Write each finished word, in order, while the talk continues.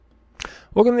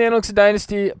Welcome to the Analytics of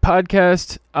Dynasty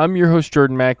podcast. I'm your host,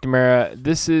 Jordan McNamara.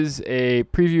 This is a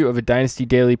preview of a Dynasty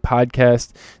Daily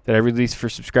podcast that I released for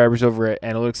subscribers over at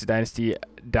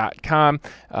analyticsofdynasty.com.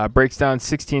 Breaks down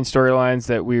 16 storylines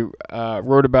that we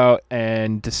wrote about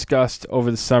and discussed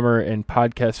over the summer in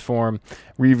podcast form,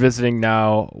 revisiting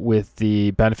now with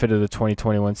the benefit of the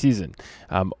 2021 season.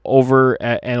 Over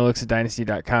at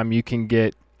analyticsofdynasty.com, you can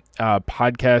get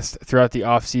podcast throughout the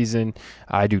off season.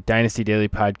 I do Dynasty Daily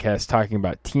podcasts talking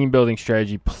about team building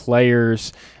strategy,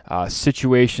 players,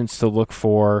 situations to look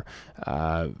for,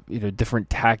 different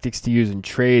tactics to use in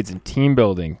trades and team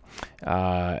building,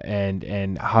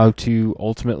 and how to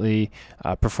ultimately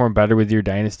perform better with your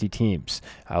Dynasty teams.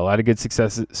 A lot of good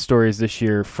success stories this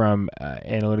year from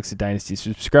Analytics of Dynasty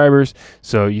subscribers.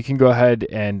 So you can go ahead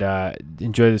and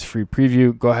enjoy this free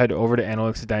preview. Go ahead over to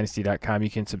analyticsofdynasty.com. You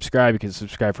can subscribe. You can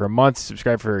subscribe for a month,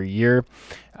 subscribe for a year.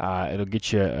 It'll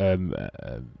get you,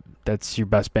 that's your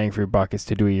best bang for your buck, is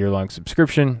to do a year-long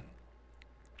subscription.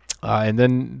 And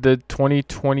then the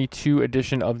 2022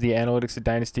 edition of the Analytics of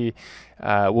Dynasty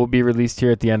will be released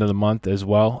here at the end of the month as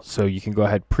well. So you can go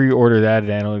ahead, pre-order that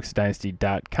at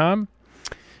analyticsofdynasty.com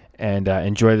and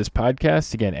enjoy this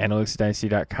podcast. Again,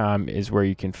 analyticsofdynasty.com is where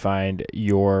you can find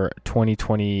your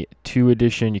 2022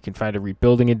 edition. You can find a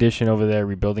rebuilding edition over there,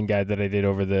 rebuilding guide that I did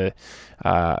over the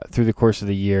through the course of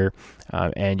the year.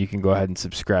 And you can go ahead and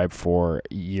subscribe for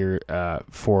Dynasty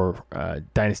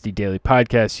Daily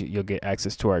Podcasts. You'll get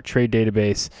access to our trade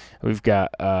database. We've got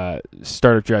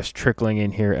startup drafts trickling in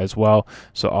here as well.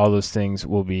 So all those things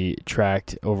will be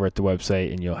tracked over at the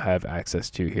website, and you'll have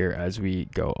access to here as we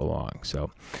go along.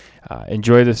 So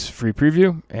enjoy this free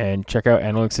preview and check out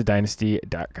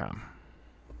analyticsofdynasty.com.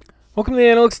 Welcome to the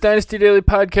Analytics Dynasty Daily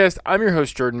Podcast. I'm your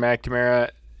host, Jordan McNamara,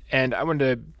 and I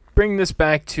wanted to bring this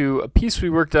back to a piece we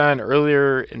worked on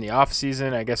earlier in the off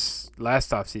season, I guess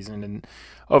last off season and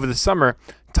over the summer,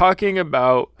 talking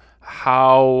about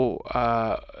how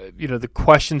the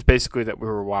questions basically that we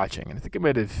were watching. And I think I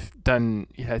might have done.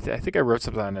 I think I wrote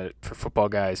something on it for Football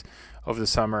Guys over the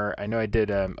summer. I know I did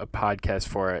a podcast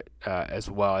for it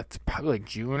as well. It's probably like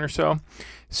June or so.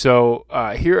 So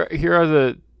here are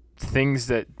the things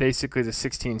that basically the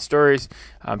 16 stories.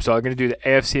 So I'm going to do the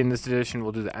AFC in this edition.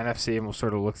 We'll do the NFC, and we'll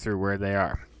sort of look through where they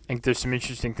are. I think there's some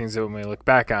interesting things that when we look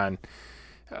back on,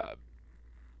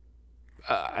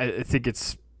 I think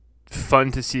it's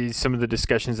fun to see some of the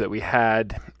discussions that we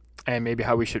had and maybe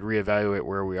how we should reevaluate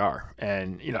where we are.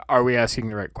 And, are we asking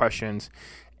the right questions?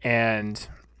 And,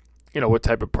 what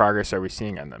type of progress are we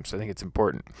seeing on them? So I think it's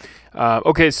important.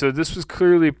 Okay, so this was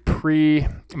clearly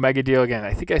pre-mega deal. Again,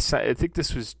 I think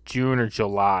this was June or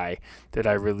July that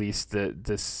I released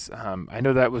this. I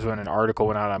know that was when an article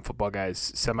went out on Football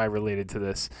Guys semi-related to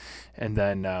this. And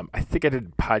then I think I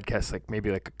did a podcast maybe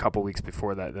a couple weeks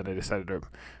before that I decided to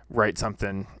write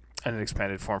something in an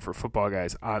expanded form for Football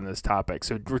Guys on this topic.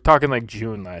 So we're talking like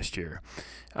June last year.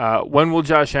 When will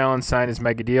Josh Allen sign his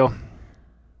mega deal?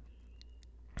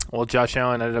 Well, Josh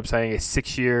Allen ended up signing a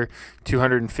 6-year,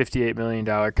 $258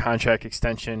 million contract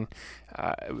extension.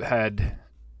 Had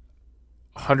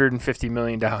 $150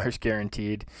 million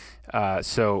guaranteed.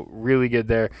 So really good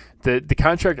there. The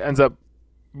contract ends up,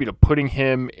 putting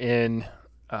him in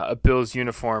a Bills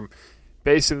uniform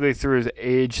basically through his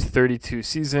age 32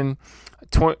 season.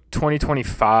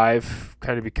 2025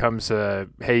 kind of becomes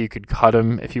hey, you could cut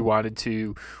him if you wanted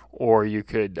to, or you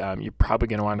could, you're probably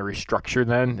going to want to restructure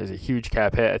then. There's a huge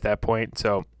cap hit at that point.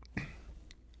 So,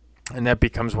 and that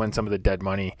becomes when some of the dead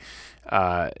money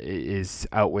is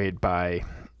outweighed by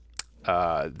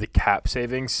the cap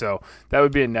savings. So that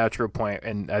would be a natural point,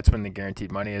 and that's when the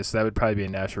guaranteed money is. So that would probably be a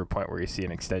natural point where you see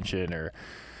an extension or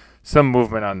some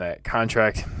movement on that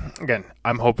contract. Again,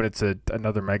 I'm hoping it's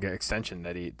another mega extension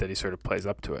that he sort of plays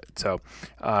up to it. So,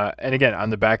 and again, on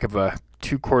the back of a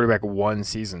 2 quarterback 1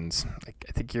 seasons, I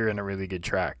think you're in a really good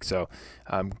track. So,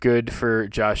 good for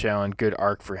Josh Allen, good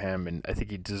arc for him, and I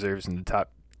think he deserves to be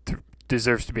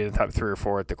in the top 3 or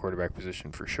 4 at the quarterback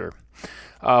position for sure.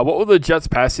 What will the Jets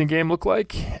passing game look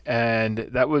like? And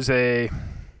that was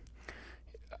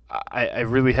I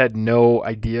really had no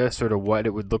idea sort of what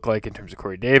it would look like in terms of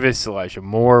Corey Davis. Elijah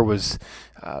Moore was,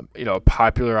 a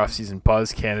popular offseason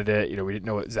buzz candidate. We didn't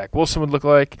know what Zach Wilson would look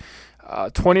like.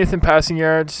 20th in passing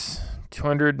yards,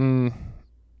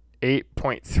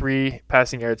 208.3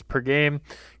 passing yards per game.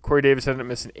 Corey Davis ended up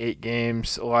missing 8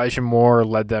 games. Elijah Moore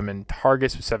led them in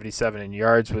targets with 77 and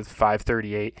yards with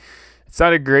 538. It's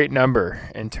not a great number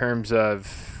in terms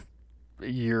of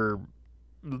your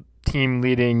team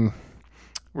leading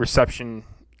reception,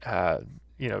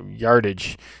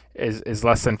 yardage is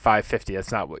less than 550.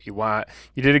 That's not what you want.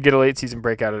 You did get a late season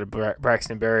breakout out of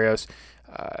Braxton Berrios.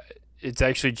 It's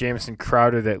actually Jamison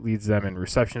Crowder that leads them in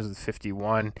receptions with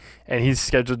 51, and he's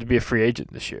scheduled to be a free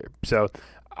agent this year. So,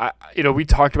 we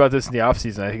talked about this in the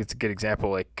offseason. I think it's a good example.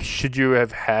 Like, should you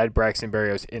have had Braxton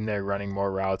Berrios in there running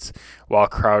more routes while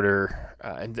Crowder,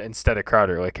 instead of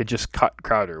Crowder, like had just cut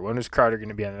Crowder? When was Crowder going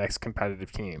to be on the next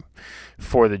competitive team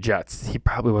for the Jets? He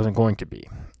probably wasn't going to be.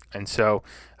 And so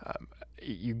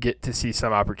you get to see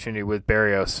some opportunity with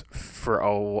Berrios for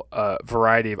a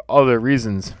variety of other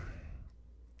reasons.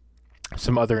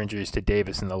 Some other injuries to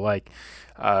Davis and the like.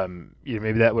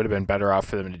 Maybe that would have been better off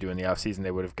for them to do in the offseason.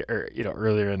 They would have,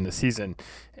 earlier in the season,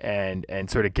 and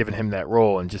sort of given him that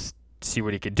role and just see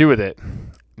what he could do with it.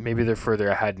 Maybe they're further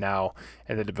ahead now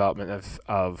in the development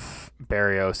of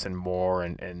Berrios and Moore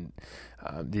and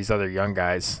these other young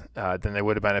guys than they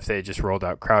would have been if they had just rolled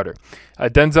out Crowder.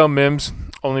 Denzel Mims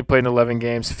only played in 11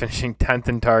 games, finishing 10th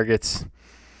in targets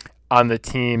on the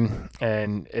team,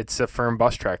 and it's a firm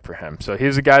bus track for him. So he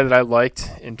was a guy that I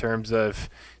liked in terms of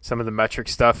some of the metric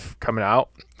stuff coming out,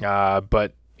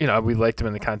 but we liked him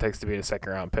in the context of being a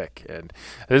second-round pick. And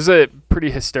there's a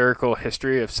pretty hysterical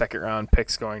history of second-round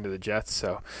picks going to the Jets,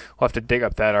 so we'll have to dig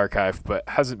up that archive, but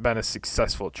hasn't been a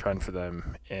successful trend for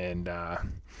them in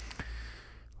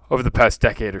over the past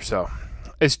decade or so.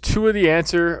 Is Tua the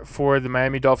answer for the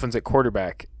Miami Dolphins at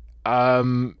quarterback?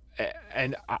 And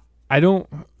I don't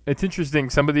 – it's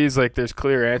interesting. Some of these, like, there's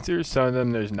clear answers. Some of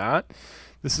them there's not.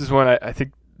 This is one I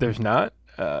think there's not.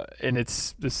 And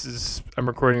I'm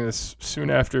recording this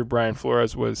soon after Brian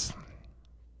Flores was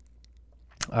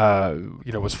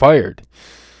fired.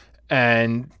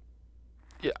 And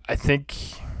I think,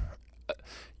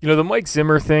 the Mike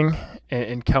Zimmer thing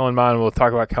and Kellen Mond, we'll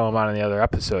talk about Kellen Mond in the other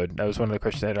episode. That was one of the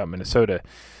questions I had about Minnesota.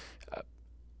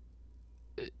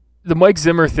 The Mike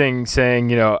Zimmer thing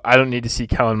saying, I don't need to see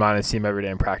Kellen Mond and see him every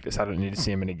day in practice. I don't need to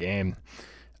see him in a game.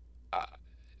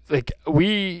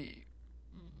 We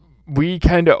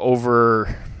kind of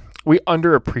we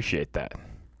underappreciate that,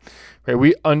 right?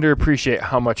 We underappreciate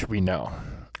how much we know,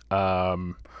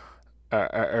 or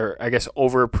I guess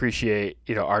overappreciate,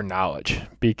 our knowledge,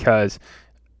 because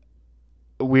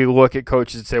we look at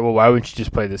coaches and say, well, why wouldn't you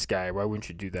just play this guy? Why wouldn't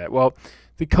you do that? Well,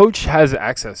 the coach has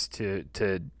access to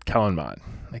Kellen Mond.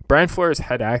 Like, Brian Flores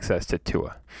had access to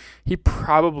Tua. He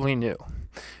probably knew.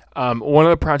 One of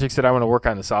the projects that I want to work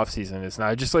on this offseason is, now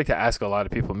I just like to ask a lot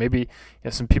of people, maybe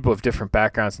some people have different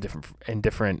backgrounds and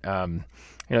different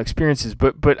experiences,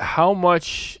 but how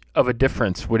much of a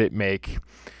difference would it make,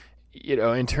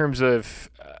 in terms of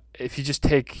if you just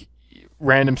take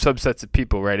random subsets of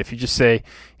people, right? If you just say,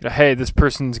 hey, this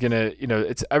person's going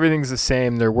to, everything's the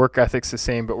same, their work ethic's the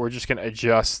same, but we're just going to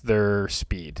adjust their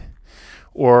speed.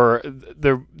 Or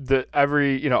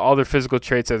all their physical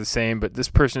traits are the same, but this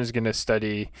person is going to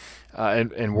study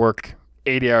and work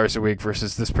 80 hours a week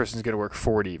versus this person is going to work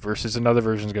 40 versus another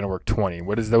version is going to work 20.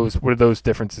 What do those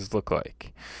differences look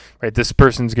like, right? This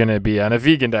person's going to be on a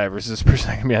vegan diet versus this person's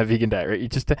going to be on a vegan diet, right? You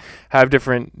just have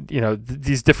different,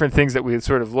 these different things that we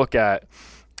sort of look at.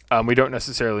 We don't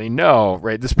necessarily know,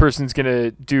 right? This person's going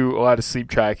to do a lot of sleep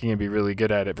tracking and be really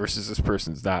good at it versus this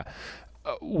person's not.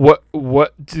 What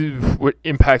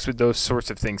impacts would those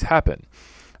sorts of things happen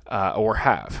or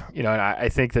have? And I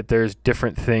think that there's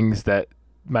different things that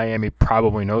Miami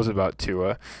probably knows about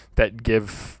Tua that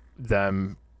give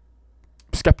them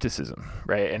skepticism,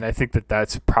 right? And I think that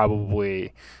that's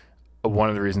probably one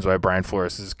of the reasons why Brian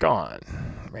Flores is gone,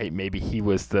 right? Maybe he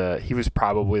was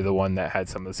probably the one that had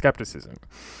some of the skepticism.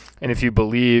 And if you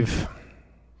believe,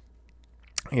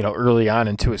 early on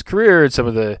into his career, some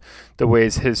of the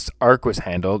ways his arc was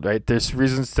handled, right? There's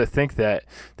reasons to think that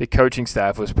the coaching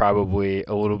staff was probably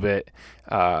a little bit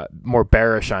more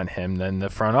bearish on him than the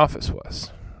front office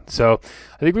was. So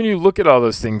I think when you look at all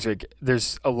those things,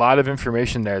 there's a lot of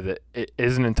information there that it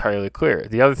isn't entirely clear.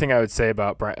 The other thing I would say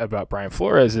about Brian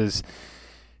Flores is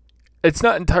it's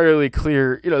not entirely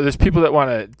clear. There's people that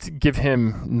want to give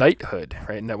him knighthood,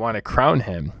 right, and that want to crown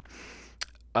him.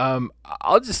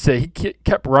 I'll just say he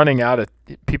kept running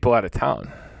people out of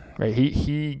town, right?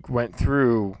 He went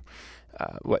through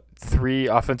 3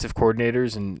 offensive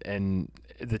coordinators and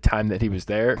the time that he was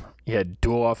there. He had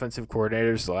dual offensive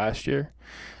coordinators last year.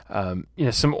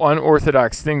 Some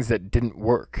unorthodox things that didn't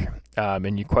work,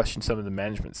 and you question some of the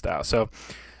management style. So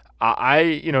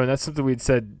and that's something we'd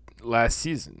said last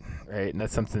season, right? And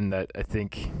that's something that I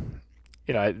think,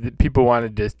 people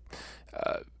wanted to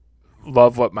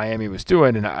love what Miami was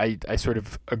doing, and I sort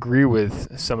of agree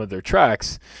with some of their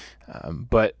tracks,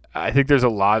 but I think there's a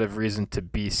lot of reason to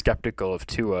be skeptical of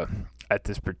Tua at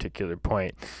this particular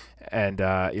point. And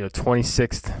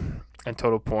 26th in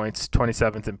total points,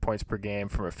 27th in points per game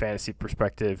from a fantasy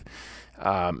perspective.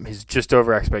 He's just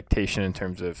over expectation in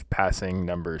terms of passing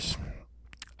numbers,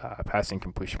 passing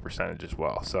completion percentage as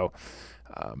well. So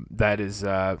that is,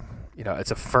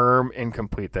 it's a firm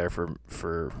incomplete there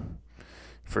for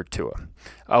Tua.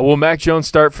 Will Mac Jones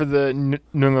start for the New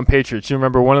England Patriots? You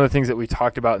remember one of the things that we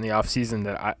talked about in the offseason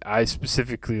that I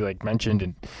specifically mentioned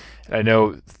and I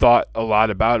know thought a lot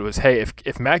about was, hey,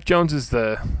 if Mac Jones is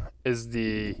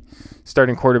the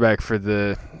starting quarterback for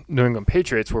the New England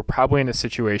Patriots, we're probably in a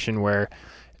situation where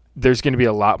there's going to be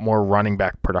a lot more running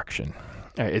back production.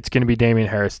 It's going to be Damian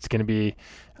Harris. It's going to be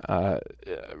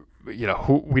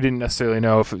who we didn't necessarily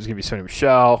know if it was going to be Sony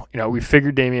Michel. We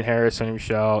figured Damian Harris, Sony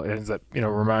Michel. It ends up,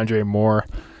 Ramondre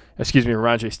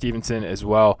Stevenson as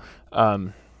well.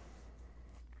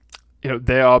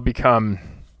 They all become,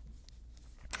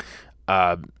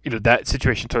 that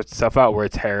situation sorts itself out where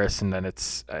it's Harris and then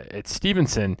it's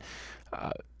Stevenson.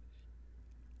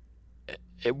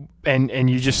 And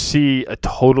you just see a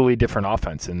totally different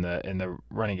offense in the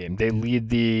running game. They lead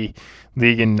the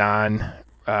league in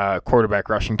quarterback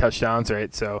rushing touchdowns,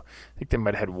 right? So I think they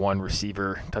might have had one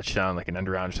receiver touchdown, like an end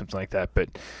around or something like that. But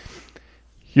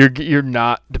you're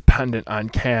not dependent on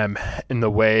Cam in the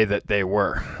way that they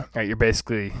were. Right? You're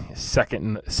basically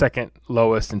second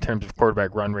lowest in terms of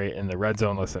quarterback run rate in the red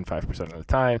zone, less than 5% of the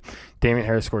time. Damian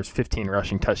Harris scores 15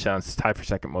 rushing touchdowns, tied for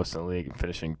second most in the league, and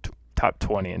finishing top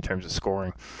 20 in terms of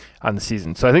scoring on the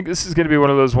season. So I think this is going to be one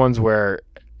of those ones where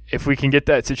if we can get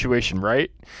that situation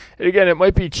right, and again, it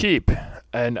might be cheap.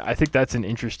 And I think that's an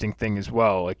interesting thing as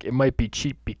well. It might be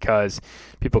cheap because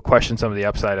people question some of the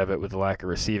upside of it with the lack of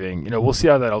receiving. We'll see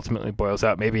how that ultimately boils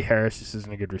out. Maybe Harris just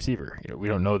isn't a good receiver. We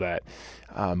don't know that.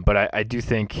 But I do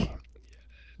think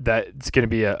that it's going to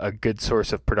be a good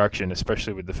source of production,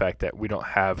 especially with the fact that we don't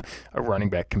have a running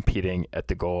back competing at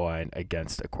the goal line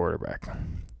against a quarterback.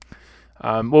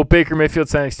 Will Baker Mayfield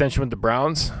sign an extension with the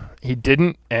Browns? He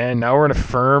didn't, and now we're in a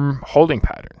firm holding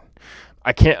pattern.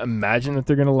 I can't imagine that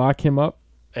they're going to lock him up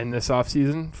in this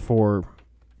offseason for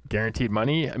guaranteed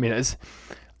money. I mean,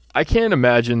 I can't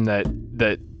imagine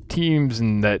that teams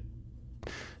and that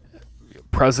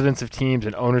presidents of teams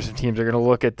and owners of teams are going to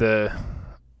look at the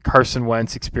Carson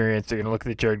Wentz experience. They're going to look at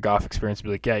the Jared Goff experience and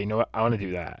be like, yeah, you know what? I want to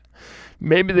do that.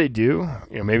 Maybe they do.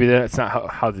 Maybe that's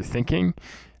not how they're thinking.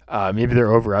 Maybe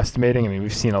they're overestimating. I mean,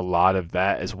 we've seen a lot of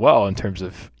that as well in terms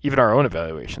of even our own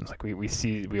evaluations.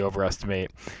 We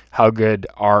overestimate how good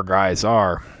our guys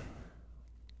are.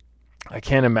 I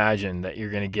can't imagine that you're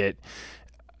going to get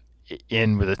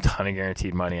in with a ton of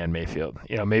guaranteed money on Mayfield.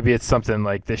 Maybe it's something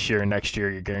like this year and next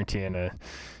year you're guaranteeing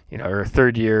or a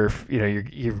third year.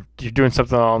 You're doing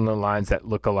something along the lines that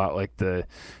look a lot like the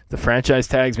franchise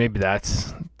tags. Maybe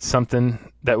that's something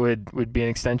that would be an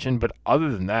extension. But other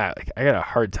than that, I got a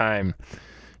hard time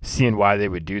seeing why they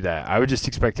would do that. I would just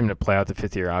expect him to play out the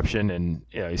fifth-year option, and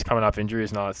he's coming off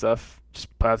injuries and all that stuff.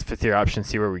 Just play out the fifth-year option,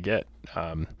 see where we get.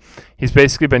 He's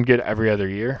basically been good every other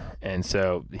year, and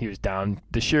so he was down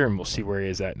this year, and we'll see where he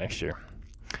is at next year.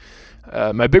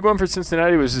 My big one for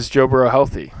Cincinnati was this Joe Burrow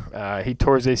healthy. He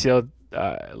tore his ACL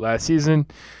last season.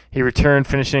 He returned,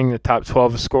 finishing the top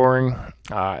 12 of scoring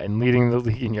and leading the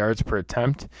league in yards per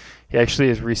attempt. He actually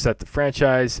has reset the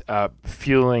franchise,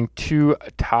 fueling two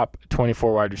top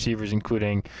 24 wide receivers,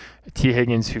 including T.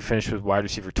 Higgins, who finished with wide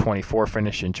receiver 24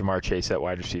 finish, and Jamar Chase at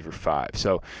wide receiver 5.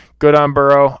 So good on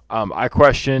Burrow. I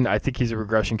think he's a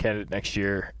regression candidate next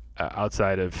year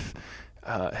outside of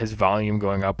his volume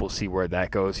going up. We'll see where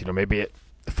that goes. Maybe it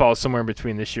falls somewhere in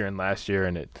between this year and last year,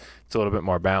 and it's a little bit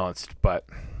more balanced. But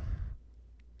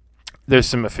there's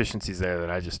some efficiencies there that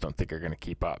I just don't think are going to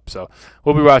keep up. So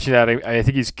we'll be watching that. I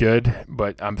think he's good,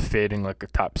 but I'm fading a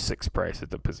top 6 price at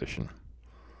the position.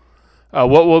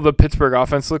 What will the Pittsburgh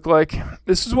offense look like?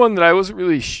 This is one that I wasn't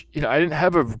really, I didn't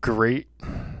have a great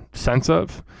sense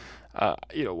of.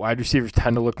 Wide receivers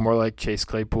tend to look more like Chase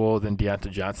Claypool than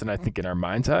Deontay Johnson, I think, in our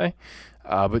mind's eye.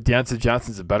 But Deontay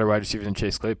Johnson's a better wide receiver than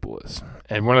Chase Claypool is.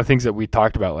 And one of the things that we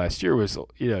talked about last year was,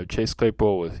 Chase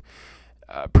Claypool was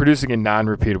producing in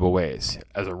non-repeatable ways.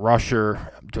 As a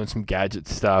rusher, doing some gadget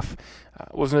stuff.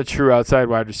 Wasn't a true outside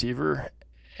wide receiver.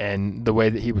 And the way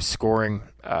that he was scoring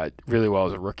really well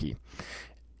as a rookie.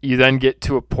 You then get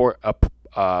to a point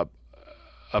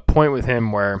with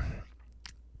him where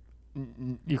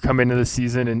you come into the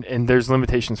season and there's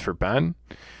limitations for Ben.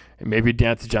 And maybe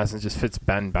Deontay Johnson just fits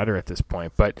Ben better at this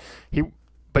point. But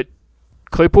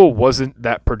Claypool wasn't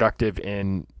that productive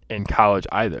in college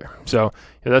either. So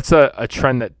that's a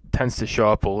trend that tends to show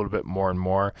up a little bit more and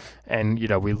more. And you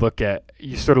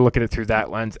sort of look at it through that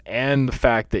lens, and the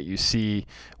fact that you see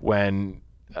when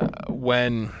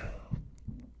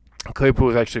Claypool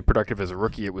was actually productive as a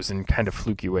rookie. It was in kind of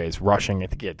fluky ways, rushing. I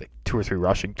think he had like 2 or 3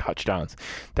 rushing touchdowns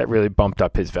that really bumped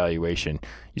up his valuation.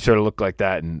 You sort of look like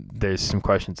that, and there's some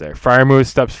questions there. Freiermuth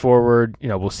steps forward.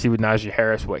 We'll see with Najee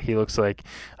Harris what he looks like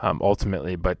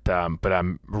ultimately, but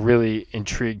I'm really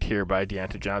intrigued here by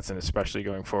Deontay Johnson, especially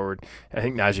going forward. I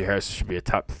think Najee Harris should be a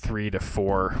top 3 to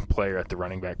 4 player at the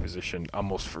running back position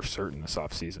almost for certain this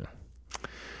offseason.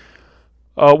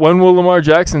 When will Lamar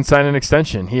Jackson sign an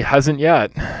extension? He hasn't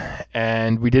yet,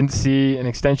 and we didn't see an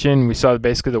extension. We saw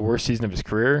basically the worst season of his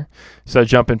career. So a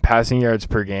jump in passing yards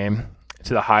per game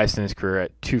to the highest in his career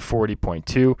at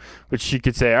 240.2, which you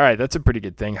could say, all right, that's a pretty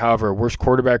good thing. However, worst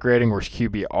quarterback rating, worst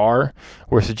QBR,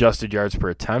 worst adjusted yards per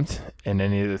attempt in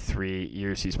any of the 3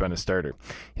 years he's been a starter.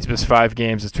 He's missed 5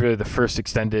 games. It's really the first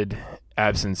extended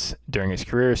absence during his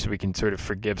career, so we can sort of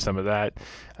forgive some of that.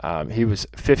 He was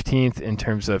 15th in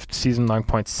terms of season-long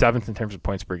points, 7th in terms of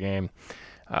points per game.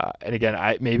 And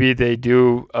again, maybe they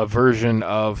do a version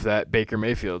of that Baker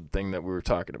Mayfield thing that we were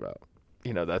talking about.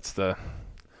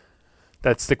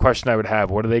 That's the question I would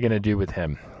have. What are they going to do with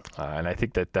him? And I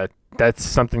think that's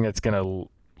something that's going to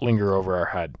linger over our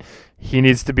head. He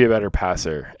needs to be a better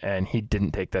passer, and he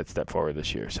didn't take that step forward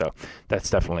this year. So that's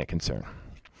definitely a concern.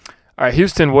 All right,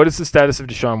 Houston, what is the status of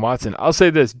Deshaun Watson? I'll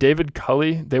say this, David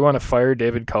Culley, they want to fire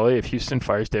David Culley. If Houston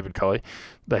fires David Culley,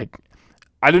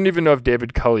 I don't even know if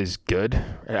David Culley's good.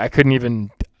 I couldn't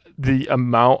even, the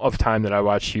amount of time that I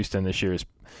watched Houston this year is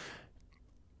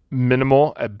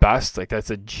minimal at best. That's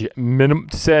to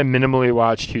say I minimally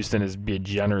watched Houston is be a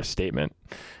generous statement.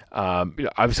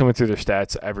 Obviously went through their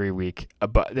stats every week,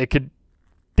 but they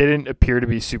didn't appear to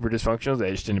be super dysfunctional.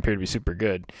 They just didn't appear to be super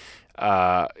good.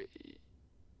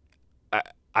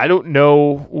 I don't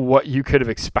know what you could have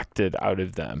expected out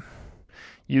of them.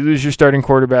 You lose your starting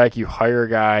quarterback. You hire a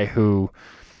guy who,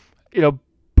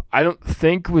 I don't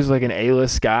think was like an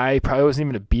A-list guy. Probably wasn't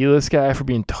even a B-list guy, for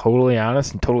being totally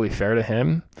honest and totally fair to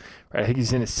him. Right? I think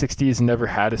he's in his 60s. Never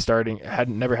had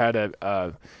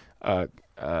a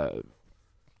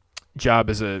job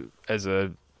as a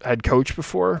head coach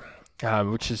before,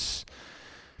 which is,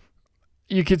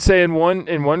 you could say in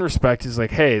one respect is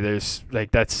like, hey, there's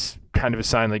like, that's kind of a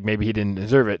sign like maybe he didn't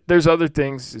deserve it. There's other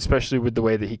things, especially with the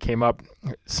way that he came up,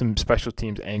 some special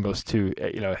teams angles to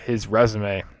his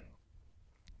resume,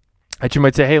 that you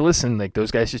might say, hey, listen, like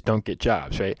those guys just don't get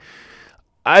jobs, right?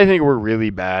 I think we're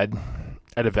really bad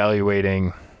at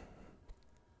evaluating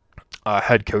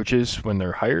head coaches when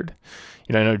they're hired.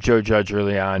 I know Joe Judge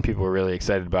early on, people were really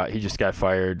excited about. He just got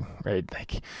fired, right?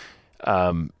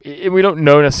 And we don't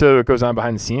know necessarily what goes on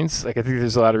behind the scenes. I think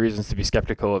there's a lot of reasons to be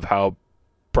skeptical of how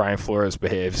Brian Flores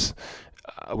behaves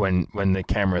when the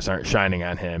cameras aren't shining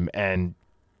on him, and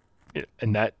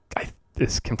that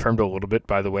is confirmed a little bit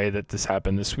by the way that this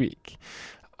happened this week.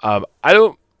 I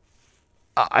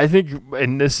think,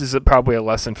 and this is probably a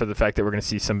lesson for the fact that we're going to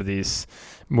see some of these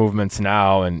movements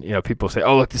now, and people say,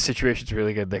 "Oh, look, the situation's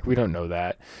really good." Like, we don't know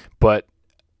that, but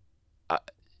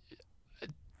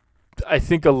I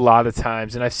think a lot of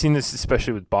times, and I've seen this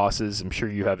especially with bosses, I'm sure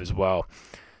you have as well.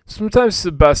 Sometimes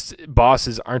the best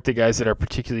bosses aren't the guys that are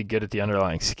particularly good at the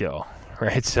underlying skill,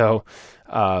 right? So,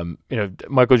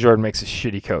 Michael Jordan makes a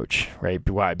shitty coach, right?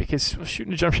 Why? Because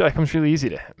shooting a jump shot comes really easy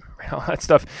to him. Right? All that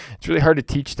stuff, it's really hard to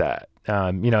teach that.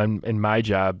 In my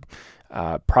job,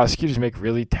 prosecutors make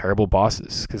really terrible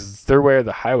bosses because it's their way or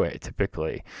the highway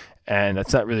typically, and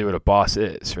that's not really what a boss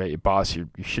is, right? A boss, you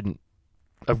shouldn't.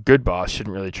 A good boss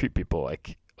shouldn't really treat people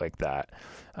like that.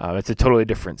 It's a totally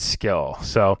different skill.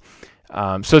 So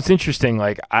it's interesting.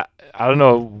 Like I don't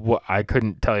know I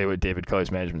couldn't tell you what David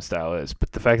Culley's management style is,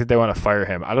 but the fact that they want to fire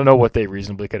him, I don't know what they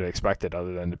reasonably could have expected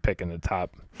other than to pick in the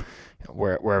top,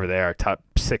 wherever they are, top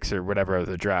 6 or whatever of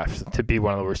the draft, to be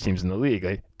one of the worst teams in the league.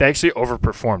 They actually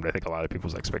overperformed, I think, a lot of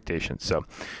people's expectations. So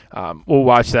we'll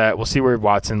watch that. We'll see where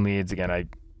Watson leads. Again, I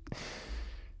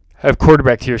have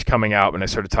quarterback tiers coming out when I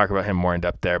sort of talk about him more in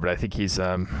depth there, but I think he's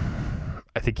a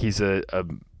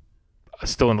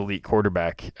still an elite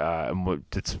quarterback.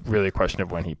 It's really a question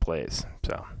of when he plays.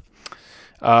 So,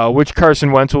 which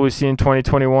Carson Wentz will we see in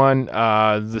 2021?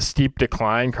 The steep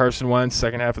decline Carson Wentz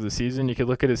second half of the season. You could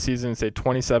look at his season and say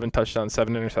 27 touchdowns,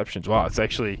 7 interceptions. Wow, it's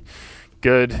actually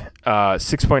good.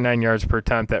 6.9 yards per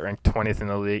attempt. That ranked 20th in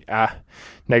the league.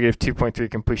 Negative 2.3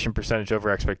 completion percentage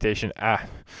over expectation. It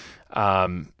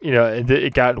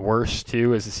got worse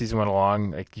too as the season went along.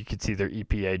 Like, you could see their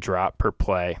EPA drop per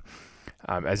play.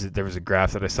 There was a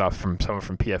graph that I saw from someone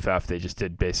from PFF. They just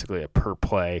did basically a per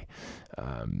play,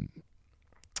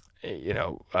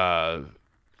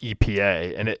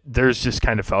 EPA, and theirs just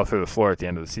kind of fell through the floor at the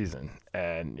end of the season,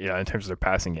 and in terms of their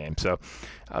passing game. So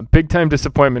big time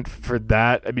disappointment for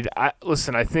that. I mean,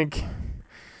 I think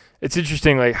it's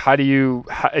interesting. Like,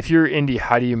 if you're Indy,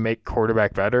 how do you make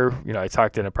quarterback better? I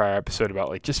talked in a prior episode about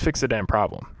like just fix the damn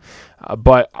problem,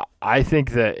 but I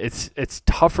think that it's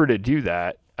tougher to do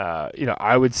that.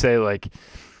 I would say like,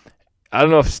 I don't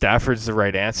know if Stafford's the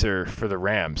right answer for the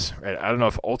Rams. Right? I don't know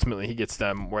if ultimately he gets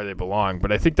them where they belong,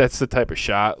 but I think that's the type of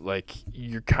shot like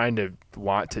you kind of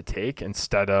want to take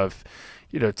instead of,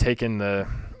 taking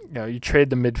you trade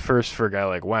the mid-first for a guy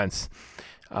like Wentz.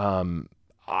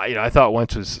 I thought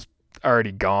Wentz was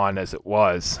already gone as it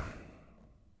was.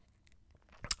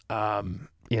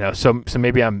 So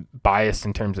maybe I'm biased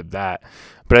in terms of that,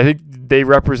 but I think they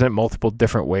represent multiple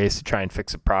different ways to try and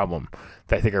fix a problem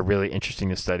that I think are really interesting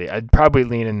to study. I'd probably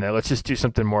lean in there. Let's just do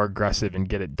something more aggressive and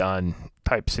get it done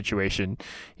type situation.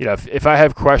 If I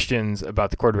have questions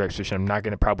about the quarterback position, I'm not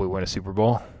going to probably win a Super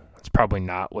Bowl. It's probably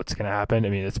not what's going to happen. I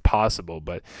mean, it's possible,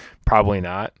 but probably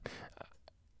not.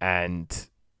 And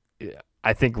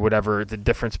I think whatever the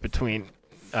difference between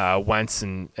Wentz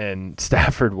and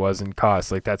Stafford was in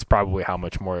cost, like that's probably how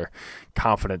much more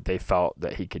confident they felt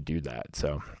that he could do that.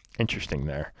 So interesting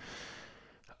there.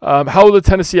 How will the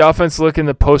Tennessee offense look in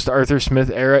the post-Arthur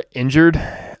Smith era? Injured.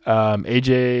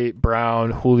 A.J. Brown,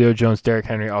 Julio Jones, Derrick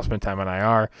Henry all spent time on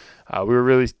IR. We were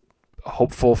really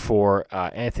hopeful for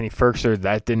Anthony Firkser.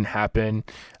 That didn't happen.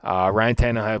 Ryan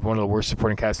Tannehill had one of the worst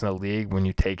supporting casts in the league when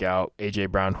you take out A.J.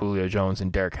 Brown, Julio Jones,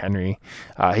 and Derrick Henry.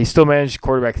 He still managed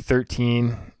quarterback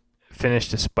 13 finish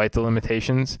despite the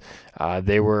limitations.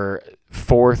 They were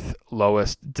fourth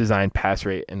lowest designed pass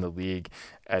rate in the league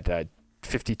at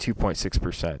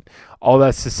 52.6%. All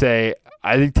that's to say,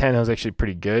 I think Tannehill's actually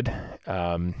pretty good.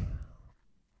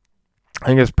 I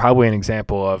think it's probably an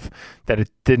example of that it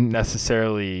didn't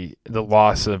necessarily, the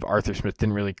loss of Arthur Smith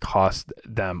didn't really cost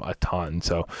them a ton.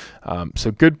 So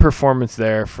good performance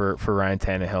there for Ryan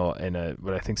Tannehill in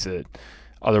what I think is a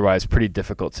otherwise pretty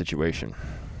difficult situation.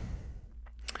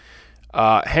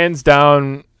 Hands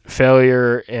down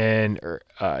failure in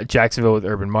Jacksonville with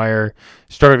Urban Meyer.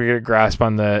 Struggled to get a grasp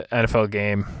on the NFL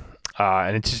game,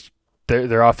 and it just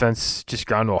their offense just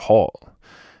ground to a halt.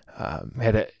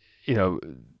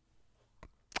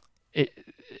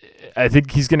 I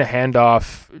think he's going to hand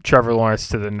off Trevor Lawrence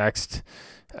to the next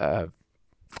the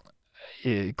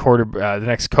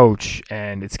next coach,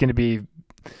 and it's going to be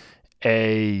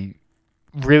a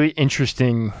really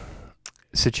interesting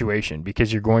situation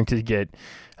because you're going to get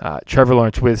Trevor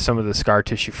Lawrence with some of the scar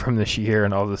tissue from this year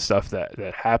and all the stuff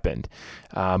that happened,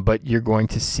 but you're going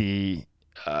to see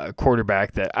a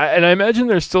quarterback I imagine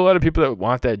there's still a lot of people that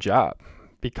want that job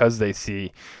because they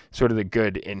see sort of the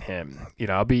good in him.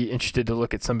 I'll be interested to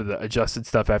look at some of the adjusted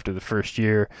stuff after the first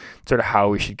year, sort of how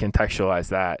we should contextualize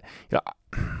that.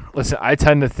 Listen, I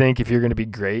tend to think if you're going to be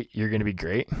great, you're going to be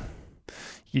great.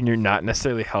 You're not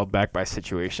necessarily held back by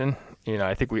situation.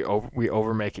 I think we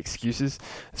overmake excuses,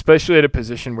 especially at a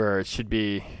position where it should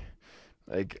be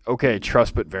like, okay,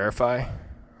 trust but verify,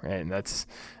 right? And that's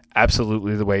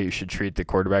absolutely the way you should treat the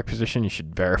quarterback position. You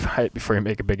should verify it before you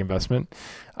make a big investment.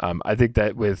 I think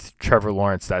that with Trevor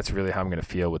Lawrence, that's really how I'm going to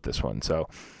feel with this one. So,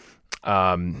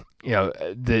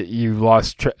 you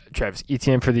lost Travis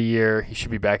Etienne for the year. He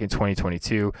should be back in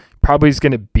 2022. Probably is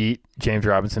going to beat James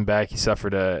Robinson back. He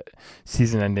suffered a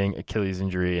season-ending Achilles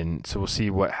injury, and so we'll see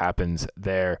what happens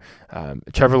there.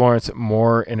 Trevor Lawrence,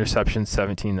 more interceptions,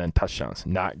 17 than touchdowns.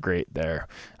 Not great there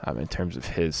in terms of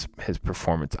his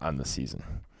performance on the season.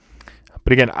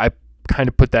 But again, I kind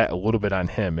of put that a little bit on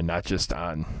him and not just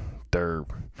on their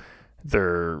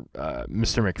Mr.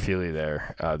 McFeely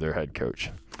there, their head coach.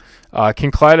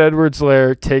 Can Clyde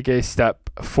Edwards-Helaire take a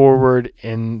step forward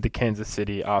in the Kansas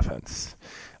City offense?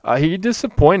 He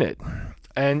disappointed.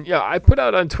 And I put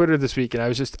out on Twitter this week, and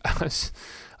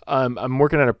I'm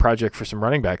working on a project for some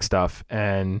running back stuff,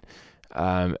 and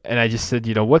I just said,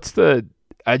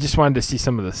 I just wanted to see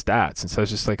some of the stats, and so I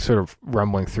was just like sort of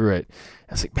rumbling through it.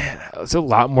 I was like, man, there's a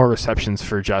lot more receptions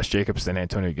for Josh Jacobs than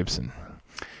Antonio Gibson.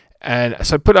 And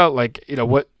so I put out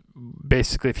what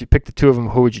basically if you pick the two of them,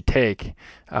 who would you take?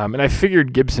 And I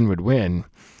figured Gibson would win.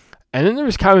 And then there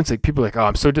was comments like people like, oh,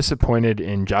 I'm so disappointed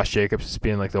in Josh Jacobs as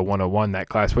being like the 101 that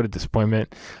class. What a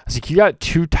disappointment. I was like, you got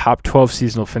 2 top 12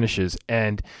 seasonal finishes,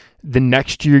 and the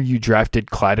next year you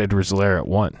drafted Clyde Edwards-Helaire at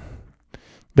 1.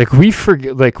 We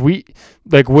forget,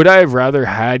 would I have rather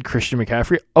had Christian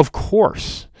McCaffrey? Of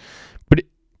course. But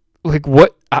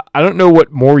what, I don't know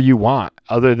what more you want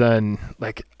other than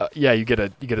you get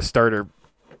a starter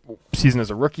season as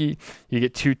a rookie. You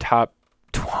get 2 top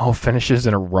 12 finishes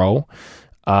in a row.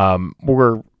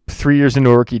 We're 3 years into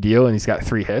a rookie deal and he's got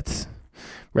 3 hits,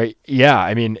 right? Yeah,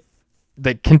 I mean,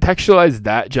 contextualize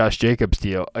that Josh Jacobs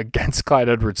deal against Clyde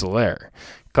Edwards-Helaire.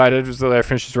 Clyde Edwards-Helaire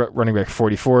finishes running back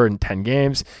 44 in 10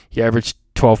 games. He averaged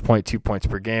 12.2 points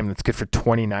per game. That's good for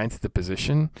 29th at the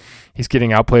position. He's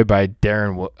getting outplayed by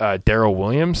Darrell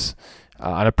Williams.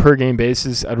 On a per-game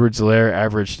basis, Edwards-Helaire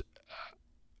averaged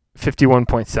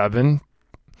 51.7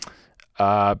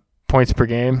 points per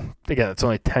game. Again, that's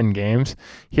only 10 games.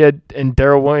 And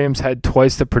Darrell Williams had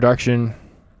twice the production,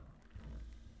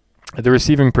 the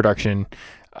receiving production,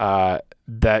 than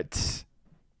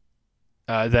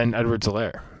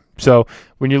Edwards-Helaire. So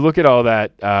when you look at all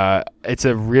that, it's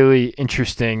a really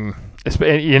interesting.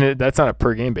 And that's on a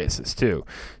per game basis too.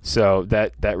 So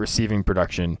that receiving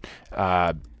production,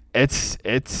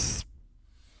 it's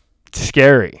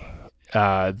scary.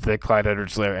 The Clyde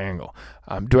Edwards-Helaire angle.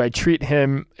 Do I treat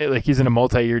him like he's in a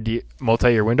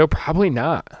multi-year window? Probably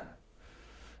not.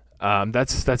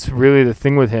 That's really the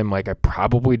thing with him. Like, I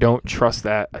probably don't trust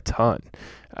that a ton.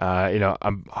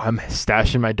 I'm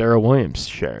stashing my Darrell Williams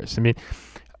shares. I mean,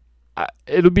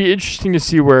 it'll be interesting to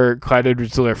see where Clyde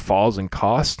Edwards-Helaire falls in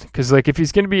cost, because like if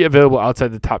he's going to be available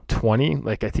outside the top 20,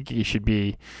 like I think he should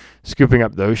be scooping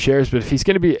up those shares. But if he's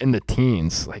going to be in the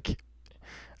teens, like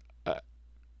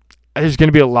there's going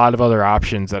to be a lot of other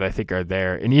options that I think are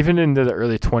there, and even into the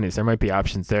early 20s, there might be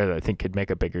options there that I think could make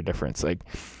a bigger difference. Like,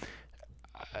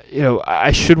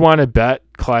 I should want to bet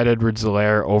Clyde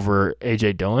Edwards-Helaire over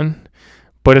A.J. Dillon,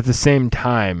 but at the same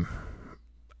time,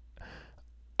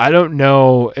 I don't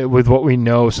know, with what we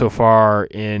know so far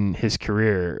in his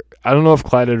career, I don't know if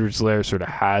Clyde Edwards-Helaire sort of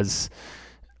has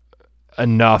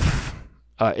enough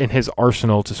in his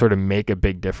arsenal to sort of make a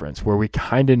big difference, where we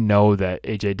kind of know that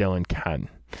A.J. Dillon can,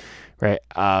 right?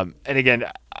 And again,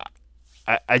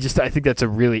 I think that's a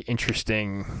really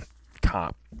interesting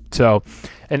comp. So,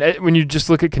 and when you just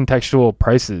look at contextual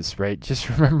prices, right, just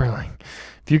remember, like,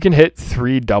 if you can hit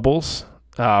 3 doubles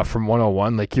from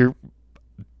 101, like, you're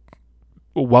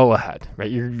well ahead, right?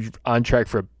 You're on track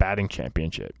for a batting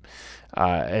championship.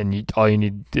 And all you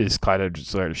need is Clyde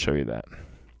Edwards-Helaire to show you that.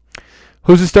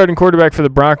 Who's the starting quarterback for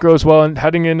the Broncos? Well,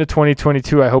 heading into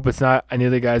 2022, I hope it's not any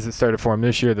of the guys that started for him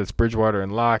this year. That's Bridgewater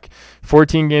and Locke.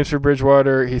 14 games for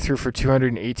Bridgewater. He threw for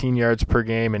 218 yards per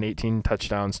game and 18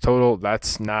 touchdowns total.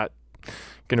 That's not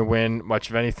going to win much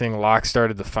of anything. Locke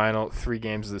started the final 3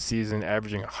 games of the season,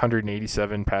 averaging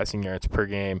 187 passing yards per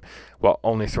game while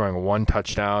only throwing 1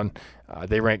 touchdown.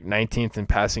 They ranked 19th in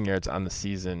passing yards on the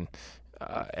season.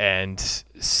 And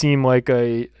seem like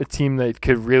a team that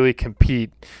could really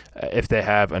compete if they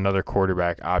have another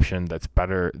quarterback option that's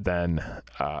better than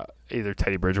either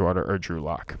Teddy Bridgewater or Drew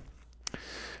Lock.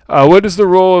 What is the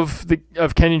role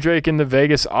of Kenny Drake in the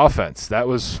Vegas offense? That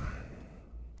was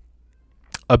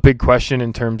a big question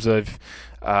in terms of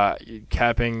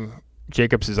capping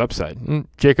Jacobs' upside.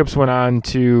 Jacobs went on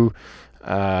to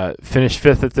finished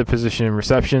 5th at the position in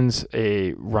receptions,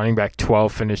 a running back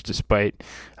 12 finish despite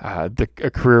a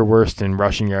career worst in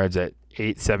rushing yards at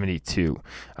 872.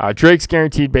 Drake's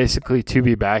guaranteed basically to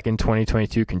be back in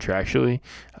 2022 contractually.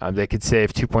 They could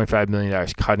save $2.5 million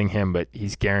cutting him, but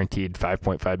he's guaranteed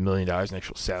 $5.5 million in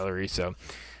actual salary. So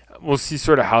we'll see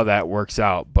sort of how that works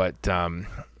out.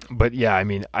 But yeah, I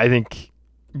mean, I think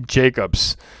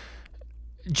Jacobs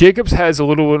has a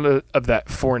little bit of that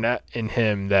Fournette in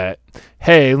him that,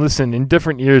 hey, listen, in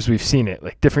different years we've seen it.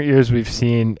 Like, different years we've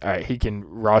seen, all right, he can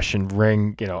rush and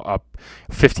ring, up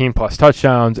 15-plus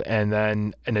touchdowns, and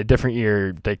then in a different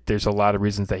year, like, there's a lot of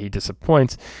reasons that he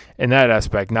disappoints in that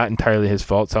aspect. Not entirely his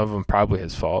fault. Some of them probably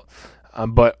his fault.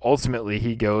 But ultimately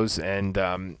he goes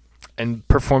and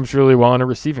performs really well on a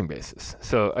receiving basis.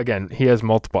 So, again, he has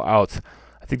multiple outs.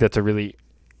 I think that's a really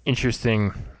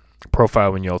interesting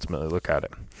profile when you ultimately look at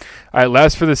it. All right,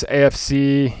 last for this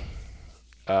AFC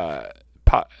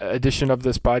edition of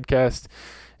this podcast.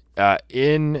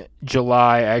 In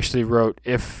July, I actually wrote,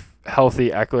 if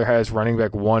healthy, Eckler has running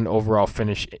back 1 overall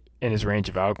finish in his range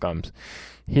of outcomes.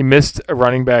 He missed a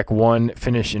running back 1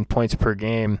 finish in points per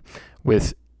game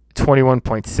with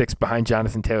 21.6 behind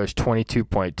Jonathan Taylor's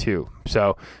 22.2.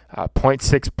 So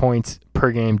 0.6 points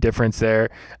per game difference there.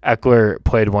 Eckler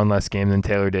played 1 less game than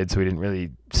Taylor did, so we didn't really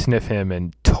sniff him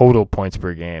in total points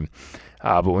per game.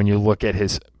 But when you look at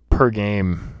his per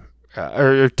game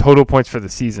or total points for the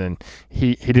season,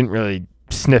 he didn't really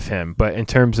sniff him. But in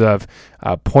terms of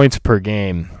points per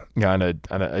game, on a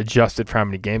adjusted for how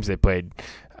many games they played,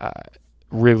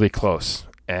 really close.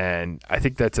 And I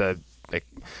think that's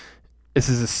this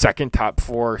is his second top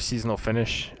 4 seasonal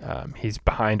finish. He's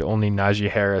behind only Najee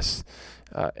Harris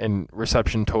in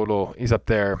reception total. He's up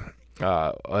there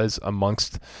as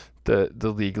amongst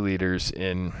the league leaders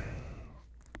in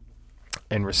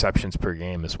receptions per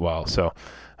game as well. So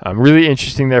really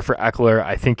interesting there for Eckler.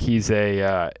 I think he's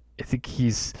one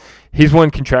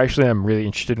contractually. I'm really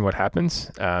interested in what happens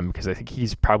because I think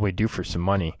he's probably due for some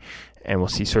money, and we'll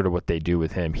see sort of what they do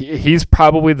with him. He's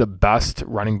probably the best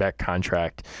running back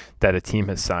contract that a team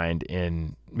has signed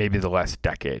in maybe the last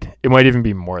decade. It might even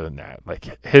be more than that.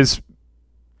 Like his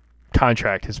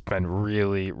contract has been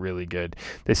really, really good.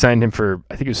 They signed him for,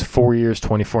 I think it was 4 years,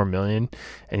 $24 million,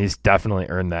 and he's definitely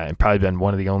earned that and probably been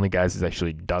one of the only guys that's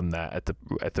actually done that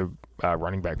at the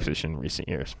running back position in recent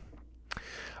years.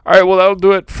 All right, well, that'll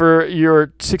do it for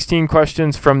your 16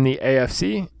 questions from the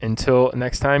AFC. Until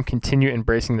next time, continue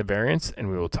embracing the variance, and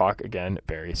we will talk again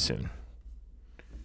very soon.